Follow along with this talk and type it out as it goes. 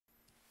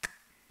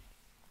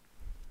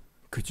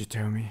Could you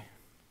tell me,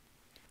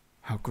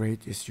 how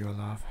great is your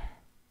love?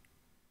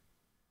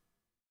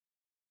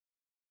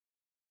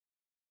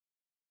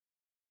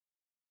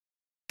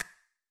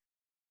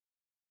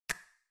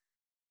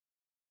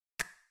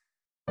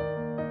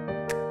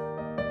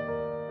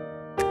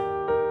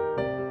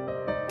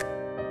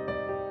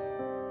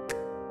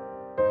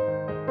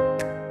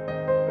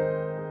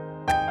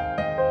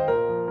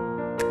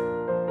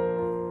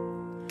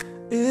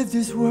 If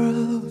this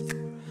world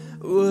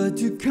were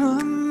to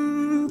come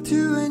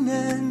to an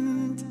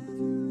end,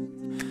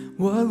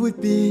 what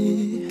would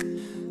be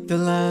the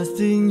last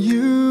thing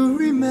you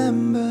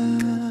remember?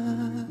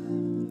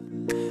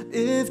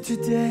 If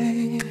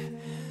today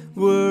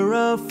were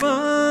our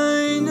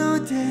final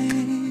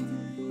day,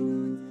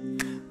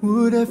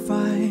 would I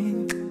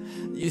find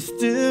you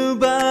still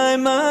by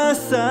my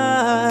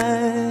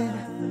side?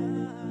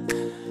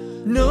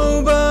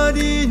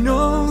 Nobody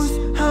knows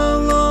how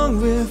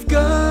long we've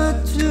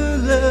got to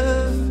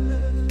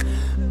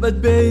live,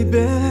 but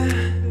baby,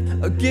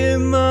 I'll give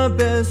my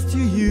best to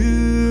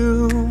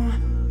you.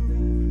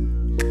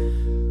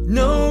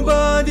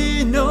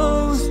 Nobody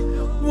knows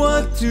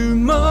what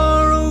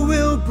tomorrow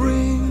will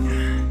bring,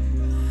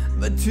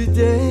 but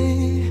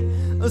today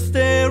I'll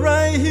stay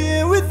right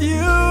here with you,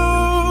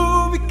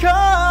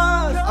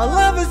 because our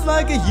love is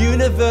like a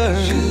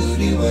universe.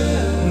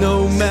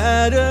 No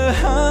matter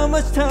how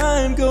much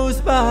time goes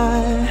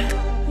by,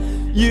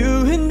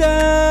 you and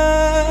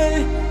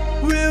I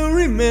will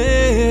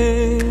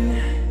remain.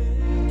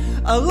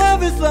 Our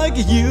love is like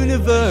a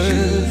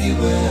universe.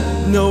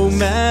 No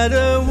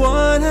matter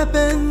what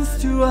happens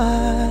to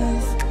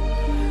us,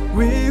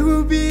 we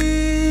will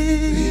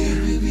be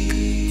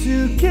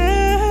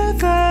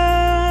together,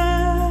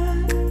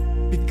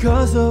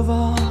 because of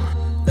all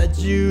that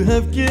you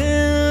have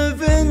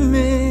given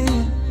me.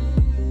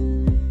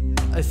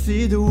 I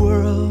see the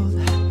world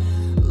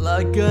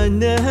like I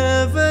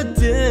never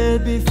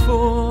did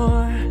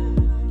before.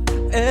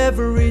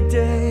 Every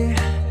day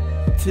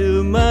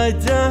till my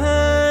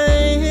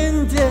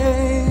dying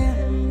day,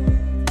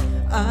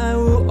 I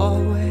will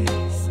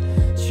always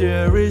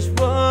cherish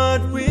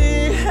what we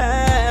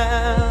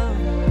have.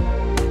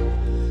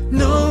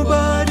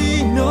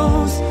 Nobody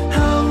knows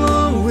how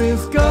long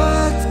we've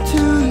got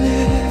to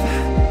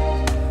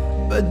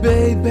live, but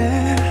baby,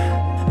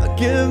 I'll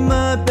give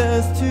my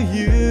best to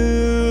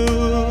you.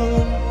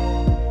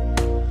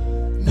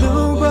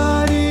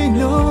 Nobody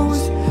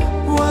knows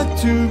what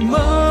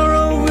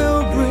tomorrow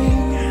will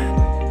bring,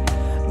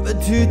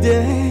 but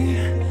today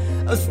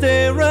I'll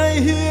stay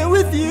right here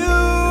with you,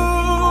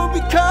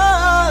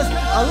 because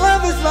our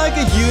love is like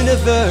a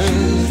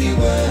universe.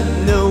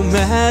 No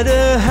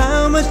matter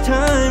how much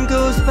time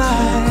goes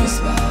by,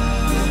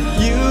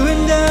 you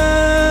and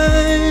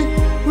I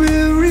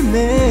will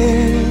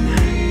remain.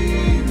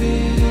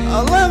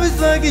 Our love is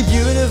like a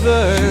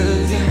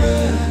universe.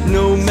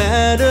 No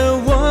matter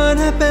what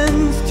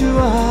happens to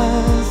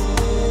us,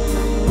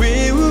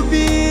 we will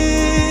be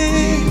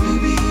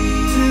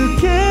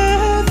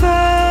together.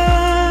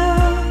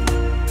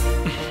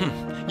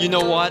 You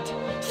know what?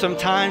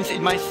 Sometimes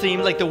it might seem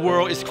like the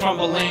world is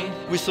crumbling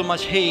with so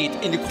much hate,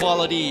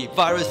 inequality,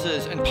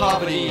 viruses and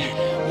poverty,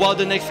 while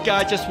the next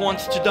guy just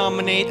wants to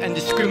dominate and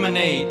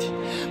discriminate.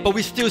 But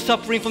we're still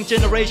suffering from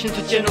generation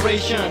to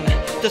generation.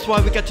 That's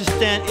why we got to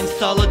stand in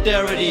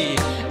solidarity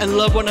and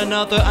love one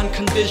another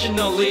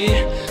unconditionally,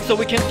 so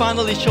we can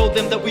finally show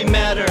them that we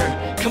matter.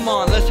 Come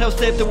on, let's help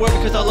save the world,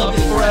 because our love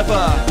is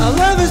forever. Our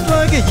love is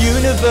like a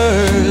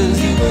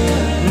universe.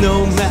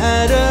 No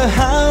matter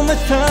how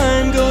much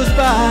time goes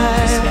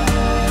by,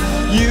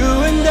 you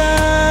and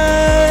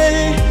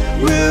I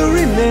will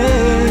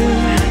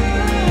remain.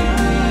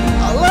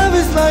 Our love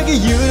is like a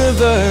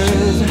universe.